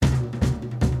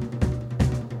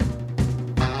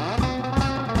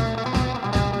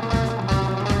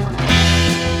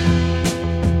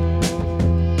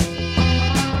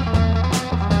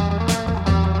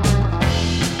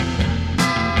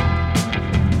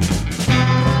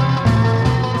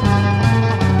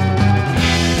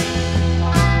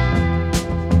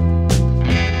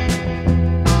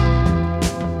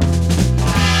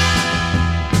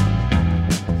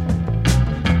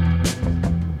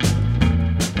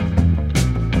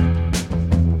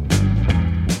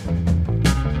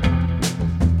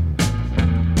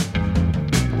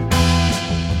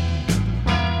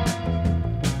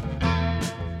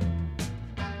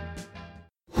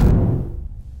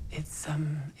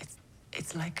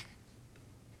It's like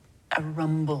a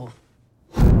rumble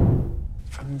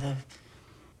from the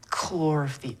core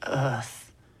of the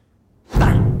earth.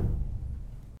 Bang!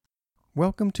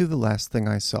 Welcome to The Last Thing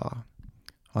I Saw.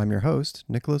 I'm your host,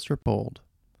 Nicholas Rapold.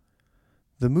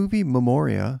 The movie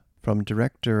Memoria from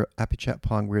director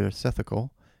Apichatpong Weerasethakul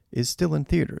is still in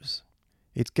theaters.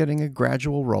 It's getting a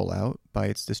gradual rollout by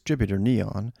its distributor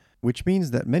Neon, which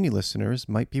means that many listeners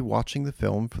might be watching the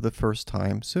film for the first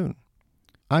time soon.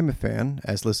 I'm a fan,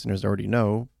 as listeners already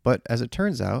know, but as it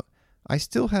turns out, I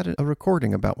still had a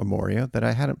recording about Memoria that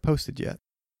I hadn't posted yet.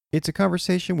 It's a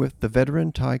conversation with the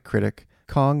veteran Thai critic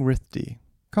Kong Rithdee.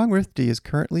 Kong Rithdee is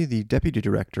currently the deputy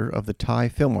director of the Thai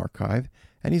Film Archive,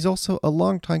 and he's also a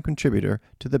longtime contributor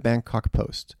to the Bangkok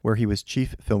Post, where he was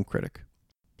chief film critic.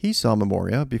 He saw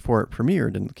Memoria before it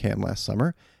premiered in Cannes last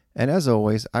summer, and as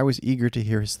always, I was eager to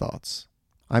hear his thoughts.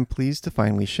 I'm pleased to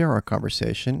finally share our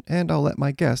conversation, and I'll let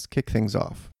my guest kick things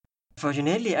off.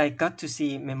 Fortunately, I got to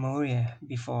see Memoria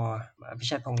before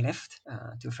Apichatpong left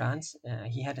to France.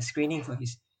 He had a screening for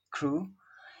his crew,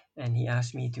 and he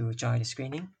asked me to join the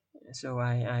screening. So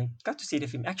I got to see the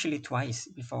film actually twice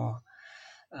before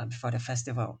the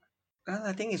festival. Well,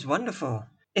 I think it's wonderful.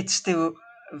 It's still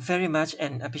very much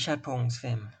an Apichatpong's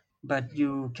film, but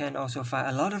you can also find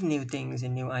a lot of new things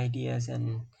and new ideas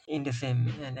and in the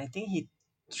film. And I think he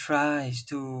tries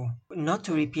to not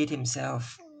to repeat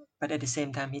himself, but at the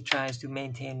same time he tries to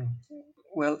maintain.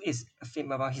 Well, it's a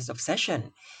film about his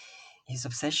obsession,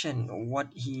 what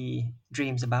he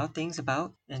dreams about, things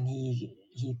about, and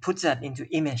he puts that into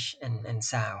image and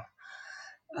sound.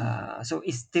 So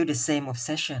it's still the same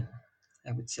obsession,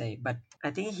 I would say, but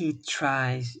I think he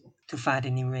tries to find a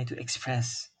new way to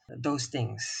express those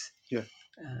things. Yeah.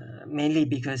 Mainly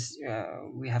because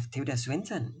we have Tilda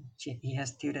Swinton. He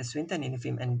has Tilda Swinton in the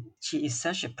film, and she is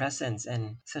such a presence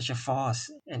and such a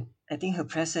force. And I think her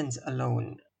presence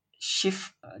alone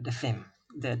shift the film,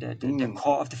 the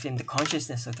core of the film, the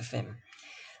consciousness of the film,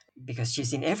 because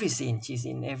she's in every scene, she's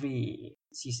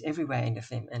everywhere in the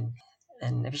film.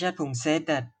 And Apichatpong said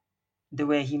that the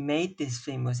way he made this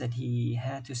film was that he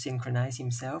had to synchronize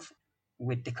himself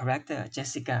with the character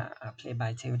Jessica, played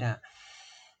by Tilda.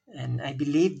 And I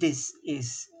believe this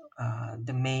is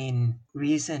the main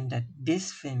reason that this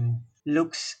film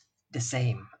looks the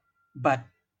same, but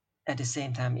at the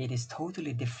same time, it is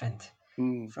totally different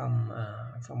from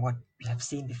what we have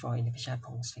seen before in the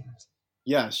Apichatpong's films.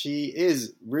 Yeah, she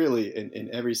is really in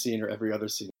every scene or every other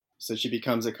scene. So she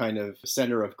becomes a kind of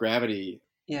center of gravity.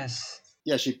 Yes.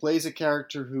 Yeah, she plays a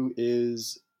character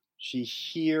she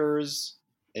hears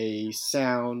a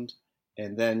sound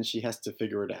and then she has to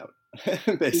figure it out, Yes.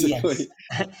 basically.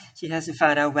 She has to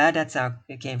find out where that sound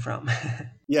came from.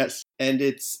 Yes, and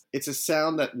it's a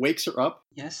sound that wakes her up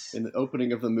Yes. in the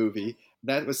opening of the movie.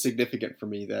 That was significant for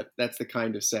me. That's the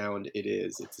kind of sound it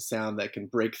is. It's a sound that can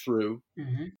break through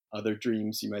Mm-hmm. other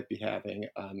dreams you might be having,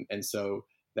 and so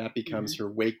that becomes Mm-hmm.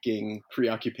 her waking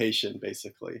preoccupation,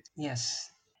 basically.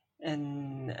 Yes.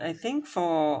 And I think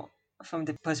from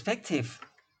the perspective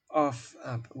of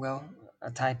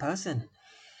a Thai person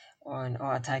or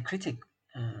a Thai critic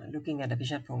looking at the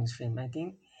Apichatpong's film, I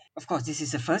think, of course, this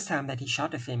is the first time that he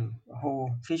shot a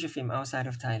whole feature film outside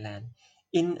of Thailand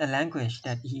in a language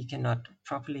that he cannot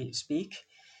properly speak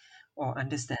or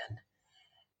understand,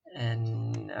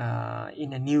 and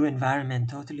in a new environment,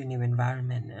 totally new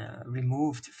environment,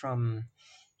 removed from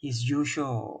his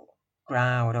usual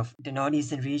ground of the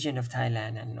northeastern region of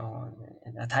Thailand and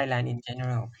Thailand in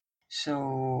general.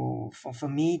 So for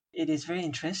me, it is very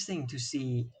interesting to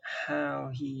see how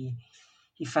he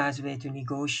finds a way to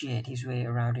negotiate his way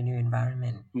around a new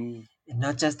environment, Mm. and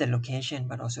not just the location,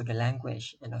 but also the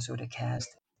language and also the cast.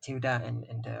 Tilda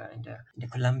and the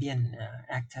Colombian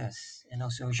actors, and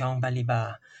also Jean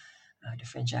Balibar, the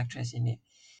French actress in it.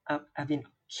 I've been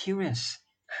curious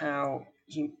how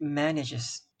he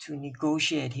manages to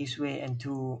negotiate his way and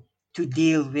to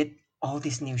deal with all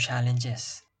these new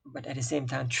challenges, but at the same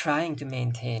time trying to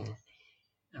maintain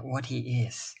what he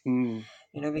is. Mm.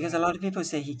 Because a lot of people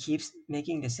say he keeps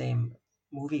making the same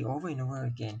movie over and over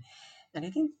again, and I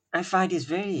think I find this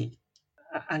very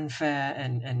unfair,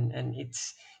 and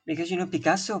it's because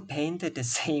Picasso painted the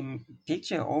same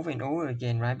picture over and over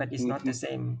again, right? But it's not the Mm-hmm.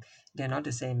 same. They're not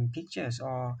the same pictures.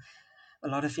 Or a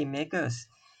lot of filmmakers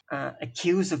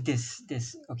accused of this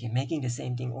okay, making the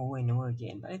same thing over and over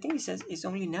again. But I think it says it's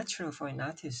only natural for an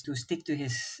artist to stick to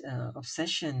his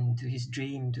obsession, to his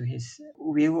dream, to his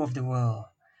view of the world.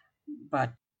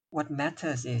 But what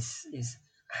matters is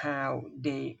how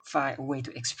they find a way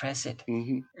to express it.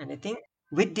 Mm-hmm. And I think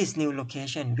with this new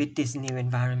location, with this new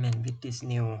environment, with this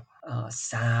new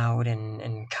sound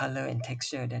and color and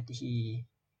texture that he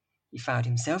found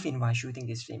himself in while shooting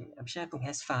this film. Apichatpong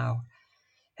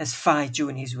has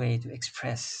fine-tuned his way to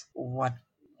express what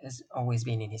has always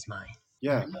been in his mind.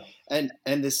 Yeah, and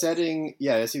the setting,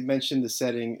 yeah, as you mentioned, the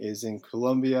setting is in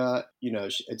Colombia.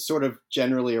 It's sort of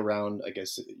generally around, I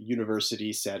guess,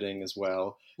 university setting as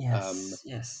well. Yes,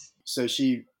 yes, So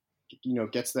she,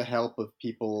 gets the help of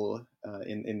people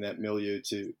in that milieu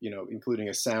to, including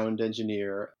a sound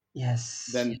engineer.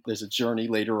 yes. Then there's a journey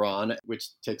later on,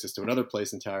 which takes us to another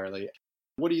place entirely.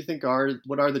 What do you think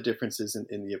what are the differences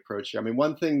in the approach here? I mean,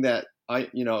 one thing that I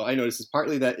notice is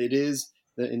partly that it is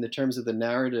in the terms of the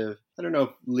narrative. I don't know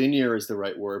if linear is the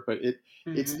right word, but it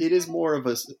is more of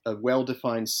a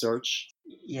well-defined search.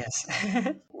 Yes.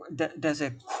 There's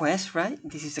a quest, right?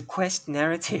 This is a quest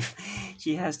narrative.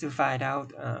 She has to find out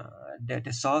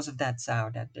the source of that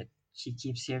sound that she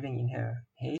keeps hearing in her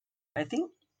head. I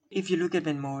think if you look at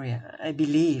Memoria, I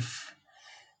believe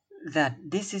that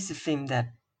this is a film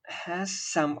that has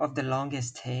some of the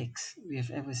longest takes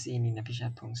we've ever seen in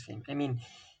Apichatpong's film. I mean,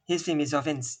 his film is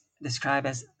often described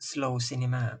as slow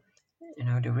cinema.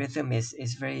 The rhythm is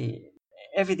very,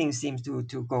 everything seems to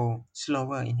go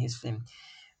slower in his film,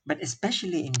 but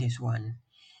especially in this one.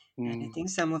 And I Mm, think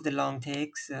some of the long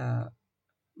takes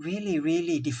really,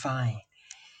 really define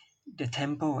the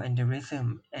tempo and the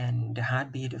rhythm and the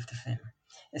heartbeat of the film,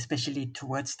 especially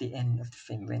towards the end of the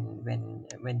film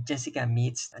when Jessica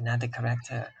meets another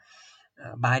character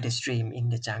by the stream in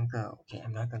the jungle. Okay,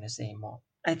 I'm not going to say more.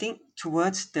 I think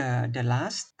towards the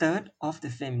last third of the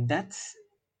film,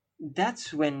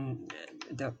 that's when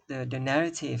the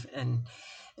narrative and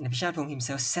Apichatpong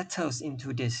himself settles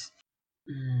into this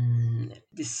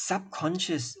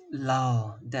subconscious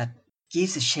lull that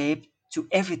gives a shape to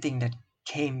everything that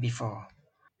came before,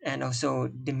 and also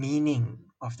the meaning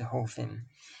of the whole film.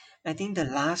 I think the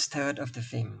last third of the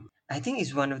film, I think,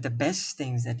 is one of the best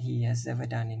things that he has ever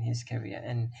done in his career.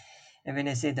 And when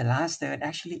I say the last third,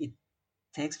 actually it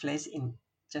takes place in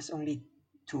just only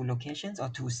two locations or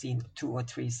two or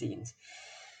three scenes.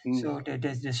 mm, So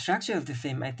the structure of the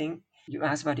film, I think you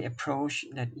asked about the approach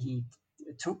that he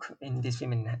took in this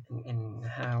film and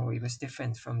how it was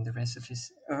different from the rest of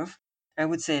his earth. I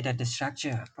would say that the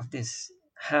structure of this,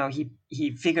 how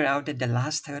he figured out that the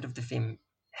last third of the film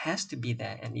has to be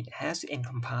there and it has to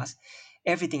encompass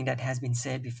everything that has been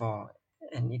said before,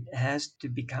 and it has to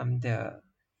become the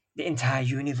entire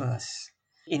universe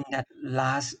in that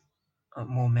last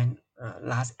moment,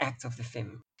 last act of the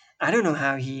film. I don't know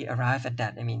how he arrived at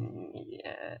that. I mean,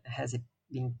 has it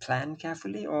been planned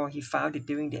carefully or he found it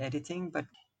during the editing? But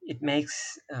it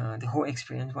makes the whole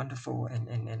experience wonderful and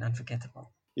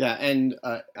unforgettable. yeah, and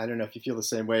I don't know if you feel the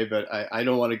same way, but I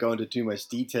don't want to go into too much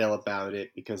detail about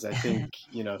it because I think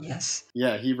Yes.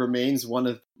 yeah, he remains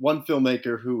one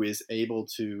filmmaker who is able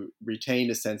to retain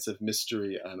a sense of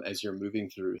mystery as you're moving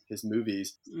through his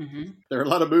movies. Mm-hmm. There are a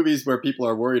lot of movies where people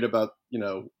are worried about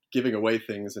giving away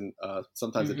things, and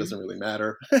sometimes it doesn't Mm-hmm. really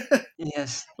matter.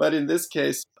 Yes. But in this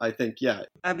case, I think yeah,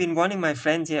 I've been warning my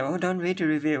friends here, oh, don't read the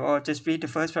review or just read the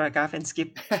first paragraph and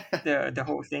skip the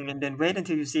whole thing and then wait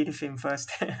until you see the film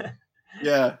first.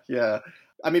 yeah, yeah.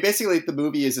 I mean, basically, the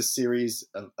movie is a series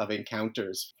of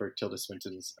encounters for Tilda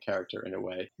Swinton's character in a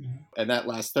way, Mhm. and that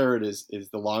last third is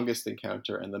the longest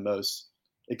encounter and the most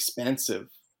expansive,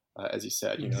 as you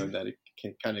said. In Mhm. that it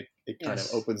kind of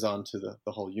Yes. opens on to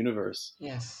the whole universe,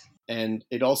 Yes. and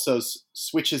it also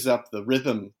switches up the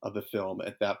rhythm of the film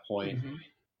at that point. Mm-hmm.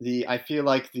 I feel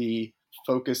like the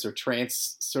focus or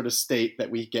trance sort of state that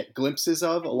we get glimpses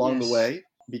of along the Yes. way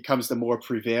becomes the more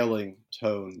prevailing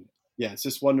tone. Yeah, it's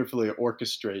just wonderfully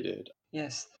orchestrated.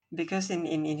 Yes, because in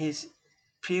his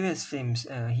previous films,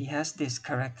 he has this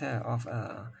character of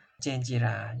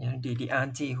Genjira, the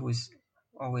auntie who's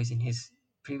always in his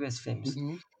previous films,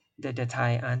 Mm-hmm. the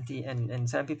Thai auntie, and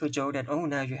some people joke that, oh,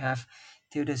 now you have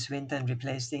Tilda Swinton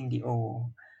replacing the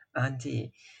old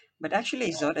auntie, but actually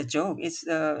it's not a joke. It's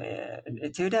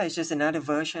Tilda is just another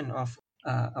version of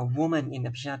a woman in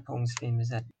Apichatpong's films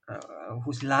that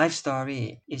whose life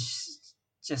story is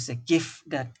just a gift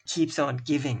that keeps on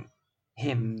giving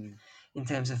him Mm. in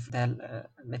terms of their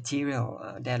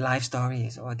material, their life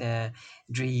stories or their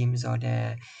dreams or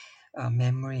their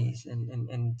memories,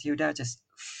 and Tilda just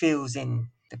fills in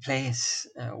the place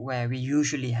where we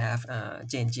usually have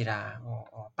Jane Jira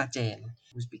or Pa Jane,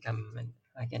 who's become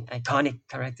like an iconic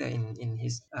character in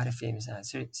his other films,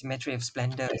 Symmetry of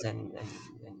Splendors and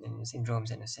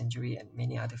Syndromes and a Century and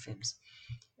many other films,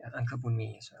 Uncle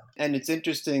Bunmi as well. And it's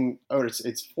interesting, or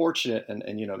it's fortunate, and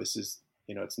this is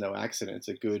it's no accident.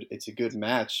 It's a good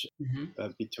match Hmm.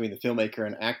 between the filmmaker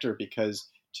and actor because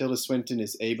Tilda Swinton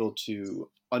is able to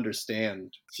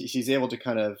understand. She's able to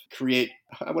kind of create,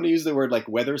 I want to use the word like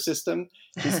weather system.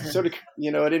 She's sort of, you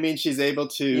know what I mean? She's able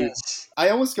to, Yes. I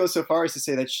almost go so far as to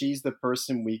say that she's the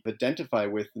person we identify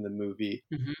with in the movie,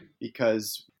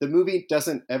 because the movie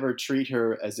doesn't ever treat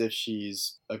her as if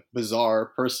she's a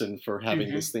bizarre person for having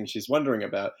this thing she's wondering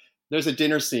about. There's a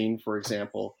dinner scene, for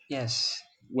example, Yes.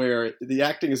 where the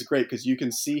acting is great because you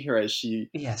can see her as she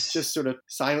Yes. just sort of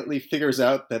silently figures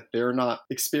out that they're not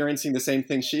experiencing the same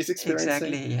thing she's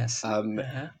experiencing. Exactly. Yes.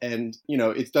 And, you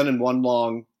know, it's done in one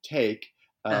long take,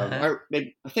 or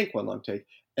maybe I think one long take.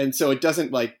 And so it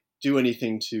doesn't like do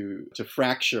anything to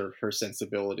fracture her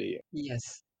sensibility.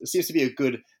 Yes. It seems to be a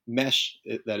good mesh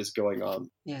that is going on.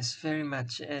 Yes, very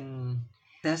much. And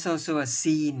there's also a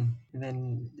scene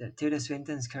when Tilda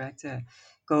Swinton's character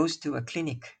goes to a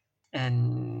clinic.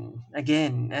 And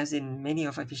again, as in many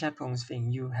of Apichatpong's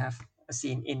films, you have a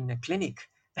scene in a clinic.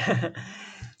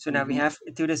 So now we have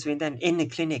Tilda Swinton in a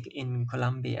clinic in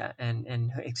Colombia,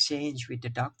 and her exchange with the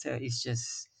doctor is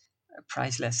just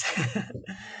priceless.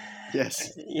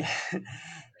 Yes. Yeah,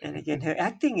 and again, her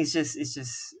acting is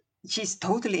just she's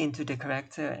totally into the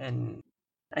character. And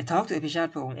I talked to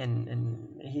Apichatpong,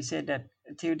 and he said that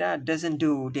Tilda doesn't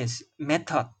do this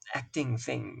method acting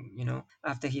thing.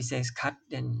 After he says cut,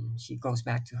 then she goes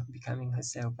back to becoming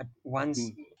herself. But once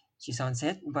she's on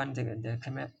set, when the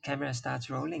camera starts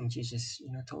rolling, she's just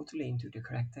totally into the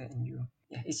character, and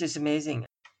yeah, it's just amazing.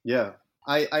 Yeah.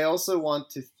 I also want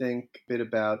to think a bit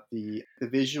about the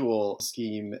visual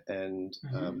scheme and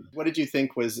what did you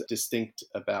think was distinct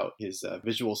about his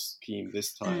visual scheme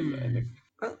this time?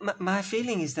 Well, my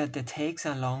feeling is that the takes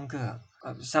are longer,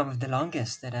 some of the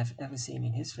longest that I've ever seen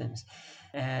in his films.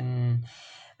 And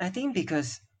I think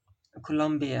because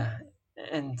Colombia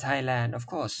and Thailand, of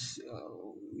course,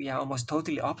 we are almost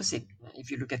totally opposite. If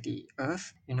you look at the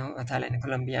earth, Thailand and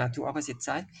Colombia are two opposite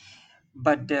sides.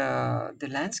 But the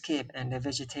landscape and the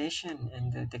vegetation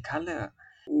and the color.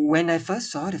 When I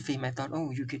first saw the film, I thought,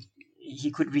 oh,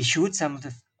 he could reshoot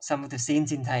some of the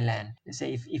scenes in Thailand.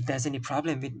 Say if there's any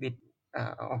problem with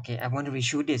okay, I want to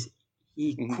reshoot this.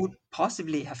 He could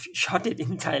possibly have shot it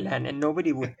in Thailand and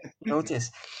nobody would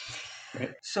notice.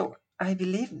 Right. So I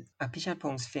believe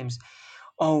Apichatpong's films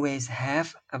always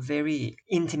have a very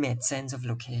intimate sense of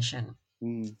location.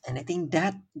 And I think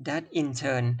that in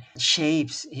turn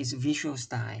shapes his visual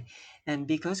style. And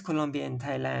because Colombia and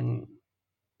Thailand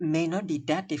may not be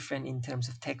that different in terms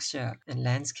of texture and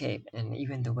landscape and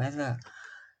even the weather,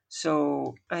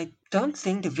 so I don't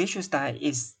think the visual style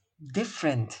is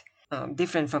different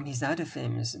from his other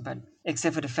films. But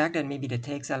except for the fact that maybe the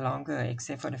takes are longer,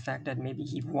 except for the fact that maybe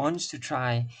he wants to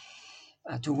try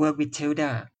to work with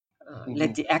Tilda,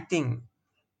 let the acting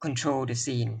control the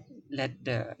scene. Let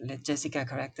Jessica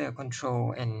character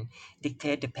control and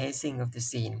dictate the pacing of the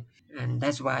scene, and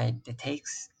that's why the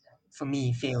takes for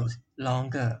me feels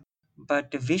longer.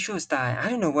 But the visual style, I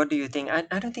don't know. What do you think?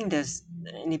 I don't think there's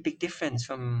any big difference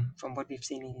from what we've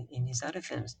seen in his other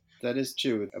films. That is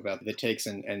true about the takes,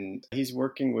 and he's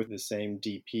working with the same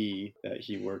DP that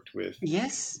he worked with.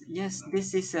 Yes, yes.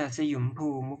 This is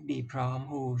Sayumpu Mukdi Prom,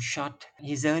 who shot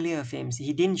his earlier films.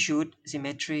 He didn't shoot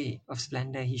Symmetry of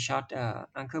Splendor. He shot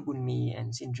Uncle Bunmi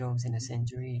and Syndromes in a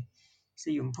Century.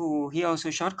 Sayumpu. He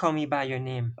also shot Call Me by Your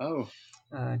Name, Oh,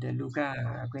 the Luca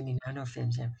Guadagnino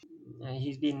films. Yeah.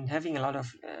 He's been having a lot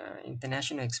of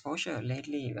international exposure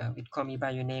lately with Call Me by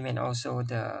Your Name, and also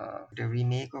the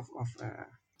remake of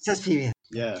Suspiria.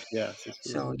 yeah.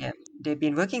 So yeah, they've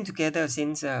been working together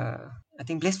since I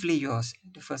think Blissfully Yours.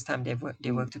 The first time they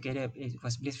worked together, it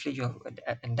was Blissfully Yours,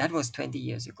 and that was 20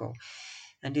 years ago.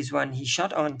 And this one he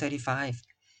shot on 35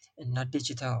 and not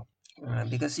digital,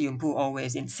 because Yumpu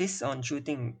always insists on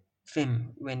shooting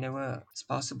film whenever it's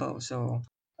possible. So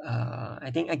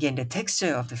I think again the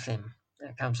texture of the film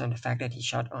comes from the fact that he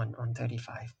shot on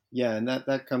 35. Yeah, and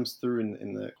that comes through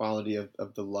in the quality of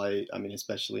the light. I mean,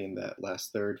 especially in that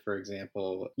last third, for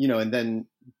example. And then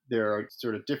there are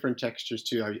sort of different textures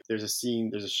too. There's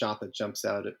a shot that jumps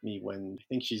out at me when I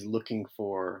think she's looking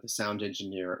for the sound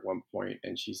engineer at one point,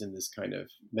 and she's in this kind of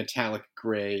metallic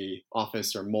gray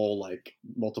office or mole-like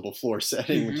multiple floor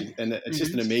setting, and it's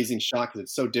just an amazing shot because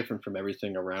it's so different from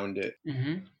everything around it.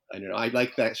 I don't know. I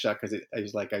like that shot because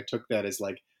I took that as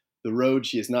like the road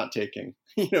she is not taking,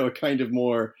 a kind of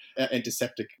more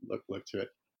antiseptic look to it.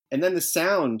 And then the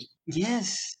sound.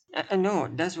 Yes. No,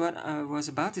 that's what I was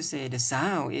about to say. The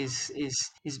sound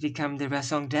is become the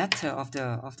raison d'être of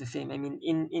the film. I mean,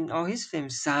 in all his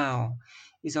films, sound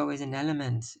is always an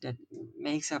element that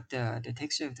makes up the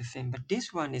texture of the film. But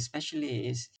this one especially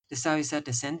is the sound is at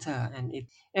the center, and it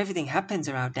everything happens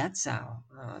around that sound,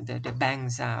 the bang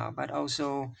sound, but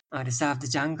also the sound of the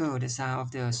jungle, the sound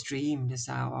of the stream, the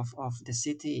sound of the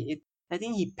city. I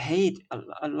think he paid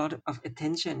a lot of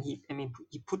attention. I mean,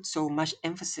 he put so much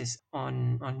emphasis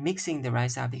on mixing the right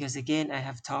sound because again, I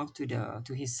have talked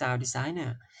to his sound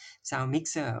designer, sound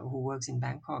mixer who works in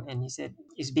Bangkok, and he said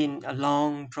it's been a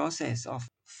long process of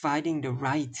finding the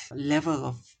right level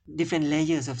of different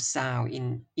layers of sound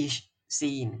in each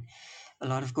scene, a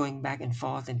lot of going back and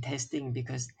forth and testing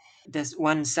because there's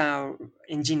one sound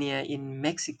engineer in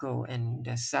Mexico and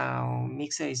the sound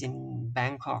mixer is in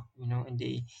Bangkok, and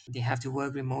they have to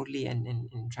work remotely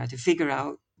and try to figure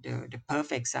out the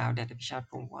perfect sound that the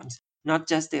Apichatpong wants. Not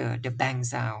just the bang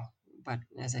sound, but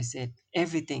as I said,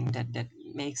 everything that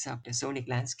makes up the sonic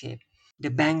landscape. The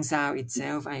bang sound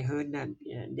itself, I heard that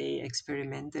they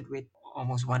experimented with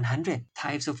almost 100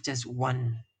 types of just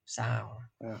one sound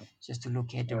Wow. just to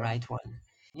locate the Yeah. right one.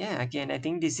 Yeah, again, I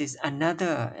think this is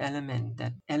another element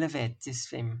that elevates this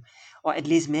film, or at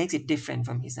least makes it different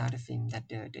from his other film. That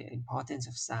the importance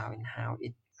of sound and how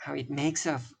it makes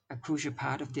up a crucial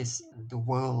part of this the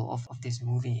world of this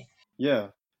movie.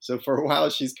 Yeah. So for a while,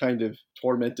 she's kind of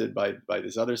tormented by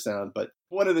this other sound. But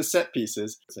one of the set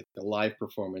pieces, it's like the live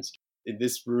performance in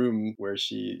this room where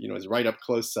she, is right up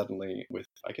close suddenly with,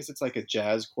 I guess it's like a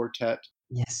jazz quartet.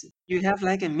 Yes, you have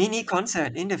like a mini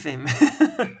concert in the film.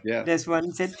 Yeah. There's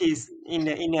one set piece in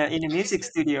a music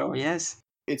studio. Yes,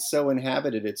 It's so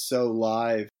inhabited. It's so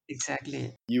live.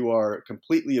 exactly. You are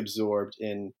completely absorbed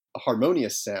in a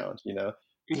harmonious sound.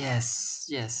 Yes,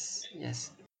 yes,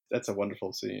 yes. That's a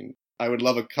wonderful scene. I would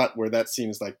love a cut where that scene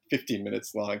is like 15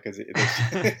 minutes long because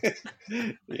it's,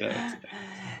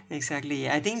 Exactly.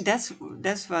 I think that's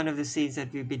one of the scenes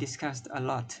that will be discussed a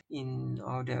lot in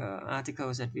all the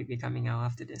articles that will be coming out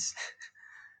after this.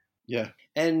 yeah.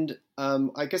 And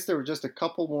I guess there were just a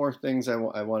couple more things I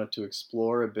wanted to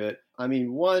explore a bit. I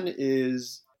mean, one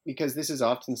is because this is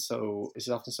often so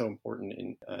important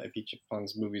in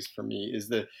Apichatpong's movies for me is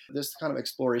this kind of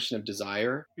exploration of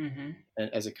desire Mm-hmm.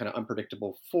 and as a kind of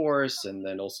unpredictable force, and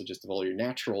then also just of all your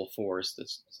natural force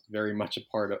that's very much a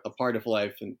part of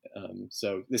life. And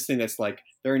so this thing that's like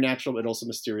very natural but also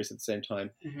mysterious at the same time.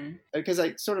 Mm-hmm. Because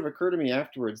it sort of occurred to me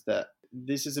afterwards that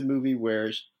this is a movie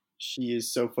where she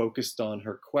is so focused on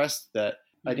her quest that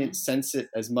I Mm-hmm. didn't sense it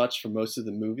as much for most of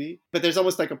the movie. But there's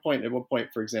almost like a point. At one point,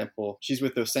 for example, she's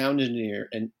with the sound engineer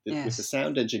and with the Yes.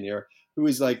 sound engineer who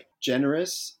is like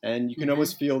generous, and you can Mm-hmm.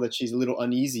 almost feel that she's a little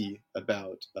uneasy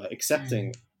about Mm.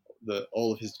 accepting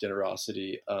all of his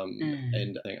generosity. Mm.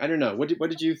 And I don't know. What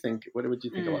did you think? What did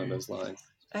you think along Mm. those lines?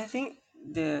 I think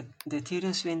the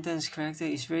Tilda Swinton's character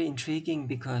is very intriguing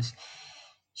because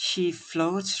she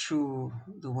floats through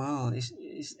the world.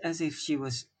 It's as if she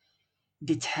was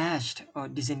detached or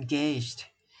disengaged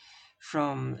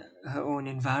from her own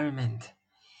environment.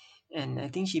 And I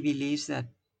think she believes that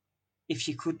if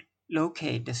she could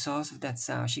locate the source of that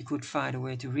sound, she could find a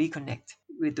way to reconnect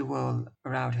with the world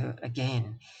around her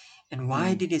again. And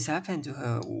why Mm. did this happen to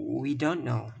her? We don't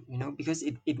know, because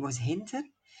it was hinted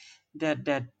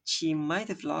that she might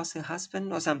have lost her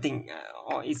husband or something,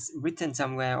 or it's written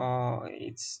somewhere, or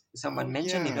it's Oh someone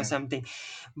mentioned it or yeah. something.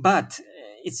 But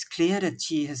it's clear that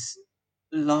she has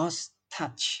lost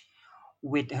touch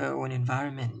with her own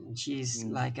environment. She's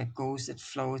Mm. like a ghost that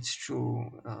floats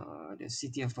through the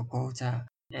city of Bogota.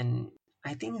 And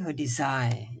I think her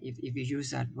desire, if you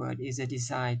use that word, is a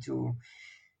desire to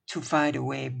find a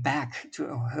way back to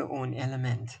her own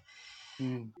element.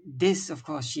 Mm. This, of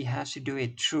course, she has to do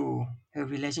it through her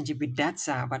relationship with that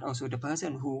sound, but also the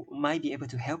person who might be able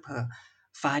to help her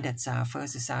find that sound.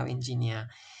 First, the sound engineer,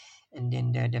 and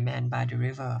then the man by the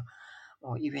river,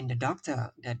 or even the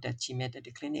doctor that she met at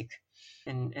the clinic.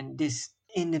 And this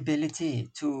inability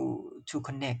to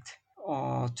connect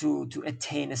or to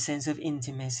attain a sense of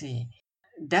intimacy.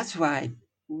 That's why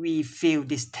we feel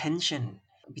this tension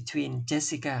between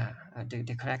Jessica,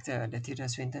 the character, the Tilda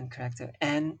Swinton character,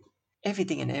 and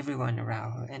everything and everyone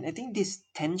around her. And I think this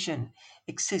tension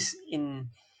exists in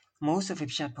most of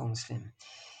Apichatpong's film.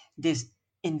 This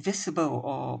invisible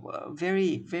or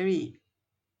very, very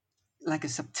like a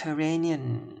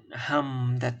subterranean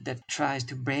hum that tries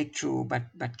to break through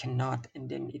but cannot, and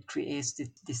then it creates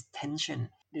this tension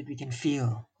that we can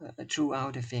feel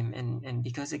throughout the film. And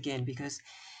because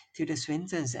Tilda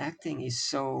Swinton's acting is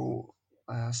so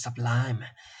sublime,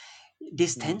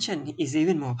 this Mm. tension is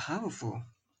even more powerful.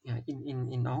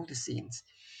 in all the scenes.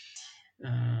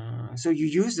 So you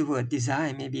use the word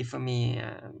design. Maybe for me,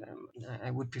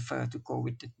 I would prefer to go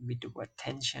with the word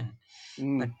tension,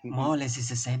 but Mm-hmm. more or less it's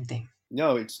the same thing.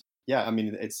 No, it's yeah. I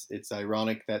mean, it's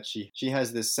ironic that she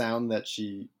has this sound that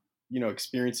she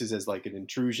experiences as like an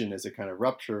intrusion, as a kind of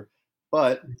rupture,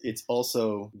 but it's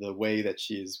also the way that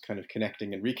she is kind of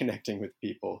connecting and reconnecting with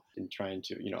people and trying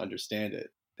to understand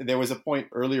it. There was a point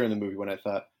earlier in the movie when I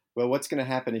thought, well, what's going to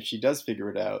happen if she does figure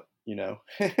it out? And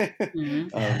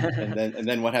Mhm.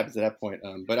 then what happens at that point?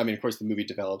 But I mean, of course, the movie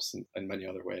develops in many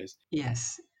other ways.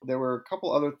 Yes. There were a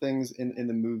couple other things in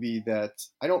the movie that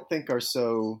I don't think are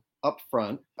so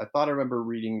upfront. I thought I remember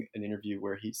reading an interview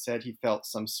where he said he felt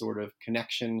some sort of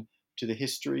connection to the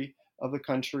history of the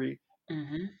country.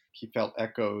 Hmm. He felt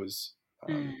echoes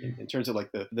in Mm. terms of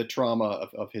like the trauma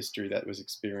of history that was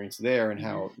experienced there and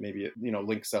how Hmm. maybe it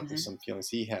links up with Hmm. some feelings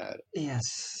he had.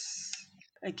 Yes.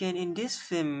 Again, in this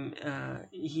film,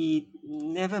 he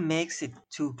never makes it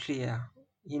too clear.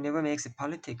 He never makes the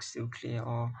politics too clear,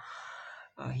 or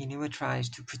he never tries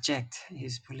to project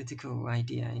his political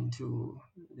idea into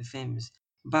the films.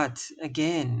 But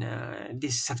again,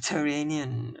 this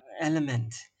subterranean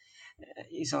element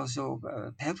is also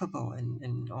palpable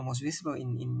and almost visible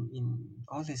in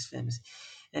all his films.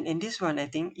 And in this one, I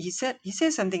think he said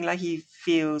something like he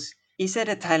said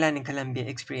that Thailand and Colombia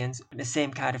experience the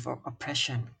same kind of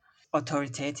oppression,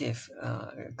 authoritative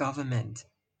government.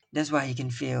 That's why he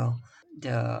can feel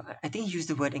I think he used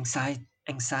the word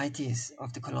anxieties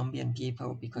of the Colombian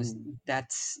people, because Mm.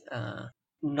 that's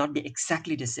not be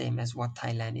exactly the same as what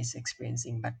Thailand is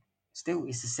experiencing, but still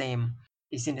it's the same.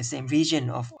 It's in the same region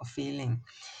of feeling.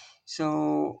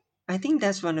 So I think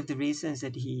that's one of the reasons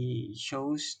that he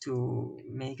chose to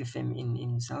make a film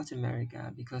in South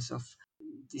America, because of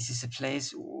this is a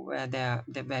place where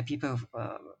where people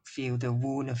feel the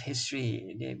wound of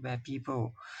history, where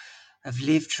people have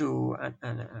lived through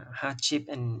hardship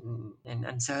and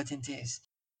uncertainties.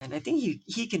 And I think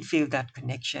he can feel that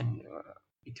connection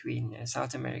between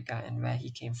South America and where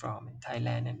he came from in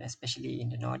Thailand, and especially in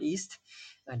the northeast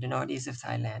of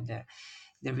Thailand,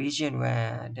 the region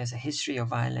where there's a history of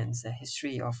violence, a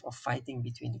history of fighting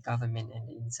between the government and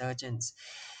the insurgents.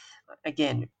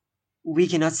 Again, we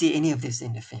cannot see any of this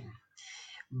in the film,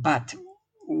 but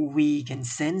we can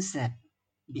sense that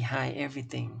behind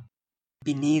everything,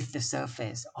 beneath the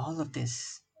surface, all of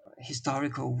this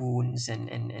historical wounds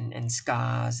and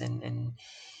scars and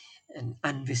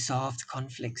unresolved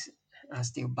conflicts are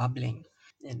still bubbling.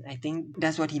 And I think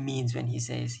that's what he means when he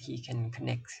says he can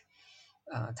connect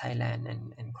Thailand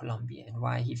and Colombia, and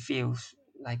why he feels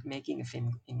like making a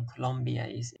film in Colombia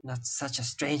is not such a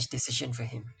strange decision for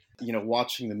him.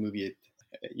 Watching the movie,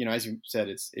 as you said,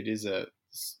 it is a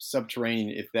subterranean.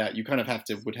 If that, you kind of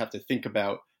would have to think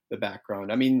about the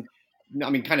background. I mean,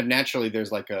 kind of naturally,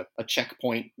 there's like a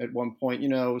checkpoint at one point,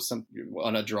 some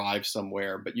on a drive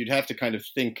somewhere, but you'd have to kind of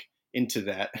think into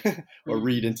that or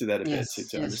read Mm. into that a bit to, Yes, to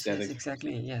yes, understand yes, things.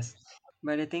 exactly, yes.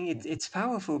 But I think it's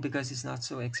powerful because it's not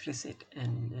so explicit,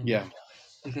 and Yeah.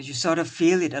 because you sort of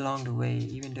feel it along the way,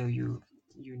 even though you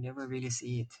never really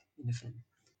see it in the film.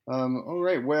 All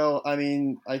right. Well, I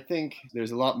mean, I think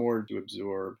there's a lot more to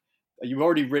absorb. You've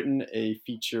already written a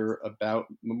feature about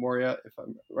Memoria, if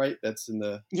I'm right. That's in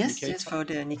the Yes, Nikkei yes, for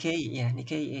the Nikkei, yeah,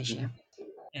 Nikkei Times. Asia.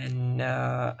 And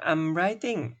I'm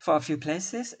writing for a few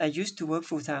places. I used to work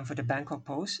full time for the Bangkok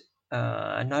Post.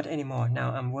 Not anymore.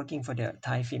 Now I'm working for the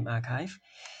Thai Film Archive,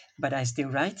 but I still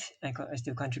write. I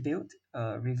still contribute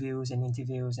reviews and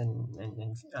interviews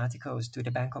and articles to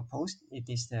the Bangkok Post. It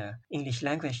is the English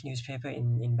language newspaper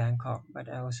in Bangkok. But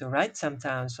I also write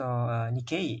sometimes for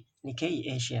Nikkei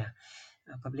Asia,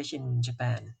 published in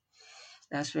Japan,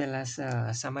 as well as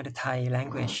some other Thai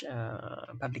language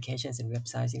publications and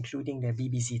websites, including the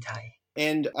BBC Thai.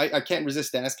 And I can't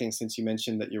resist asking, since you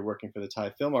mentioned that you're working for the Thai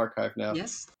Film Archive now,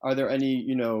 Yes. are there any,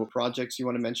 projects you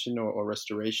want to mention, or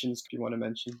restorations you want to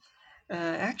mention?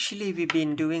 Actually, we've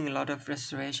been doing a lot of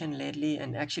restoration lately,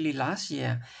 and actually last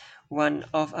year, one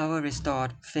of our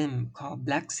restored film called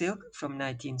Black Silk from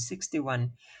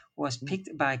 1961 was picked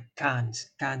by Cannes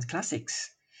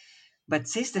Classics. But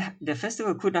since the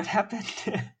festival could not happen,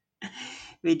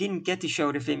 we didn't get to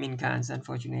show the film in Cannes,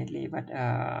 unfortunately. But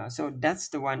so that's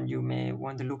the one you may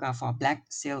want to look out for, Black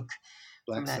Silk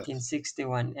from Black Silk.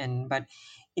 1961. And but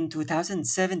in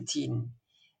 2017,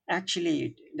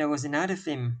 actually, there was another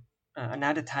film,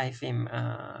 another Thai film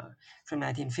from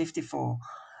 1954.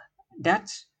 That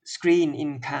screen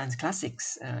in Cannes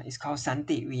Classics is called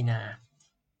Santi Veena.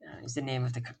 Is the name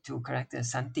of the two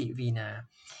characters, Santi Veena.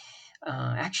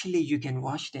 Actually, you can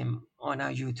watch them on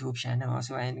our YouTube channel.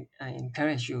 So I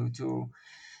encourage you to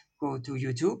go to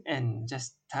YouTube and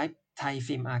just type Thai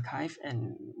Film Archive,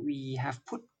 and we have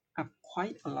put up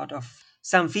quite a lot of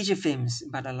some feature films,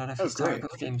 but a lot of Oh, great.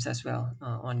 historical films as well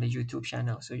on the YouTube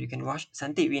channel. So you can watch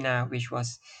Santi Vina, which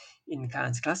was in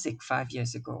Cannes Classic 5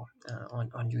 years ago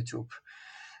on YouTube,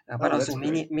 but Oh, also that's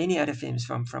great. many other films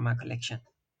from our collection.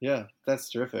 Yeah, that's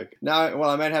terrific. Now,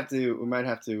 well, we might have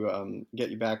to get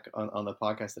you back on the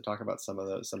podcast to talk about some of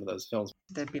those films.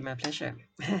 That'd be my pleasure.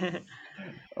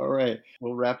 All right,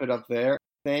 we'll wrap it up there.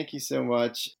 Thank you so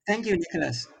much. Thank you,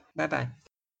 Nicholas. Bye bye.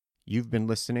 You've been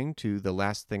listening to The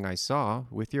Last Thing I Saw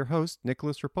with your host,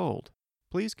 Nicholas Rapold.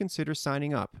 Please consider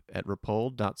signing up at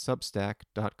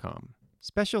rapold.substack.com.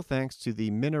 Special thanks to the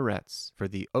Minarets for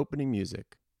the opening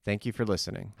music. Thank you for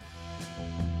listening.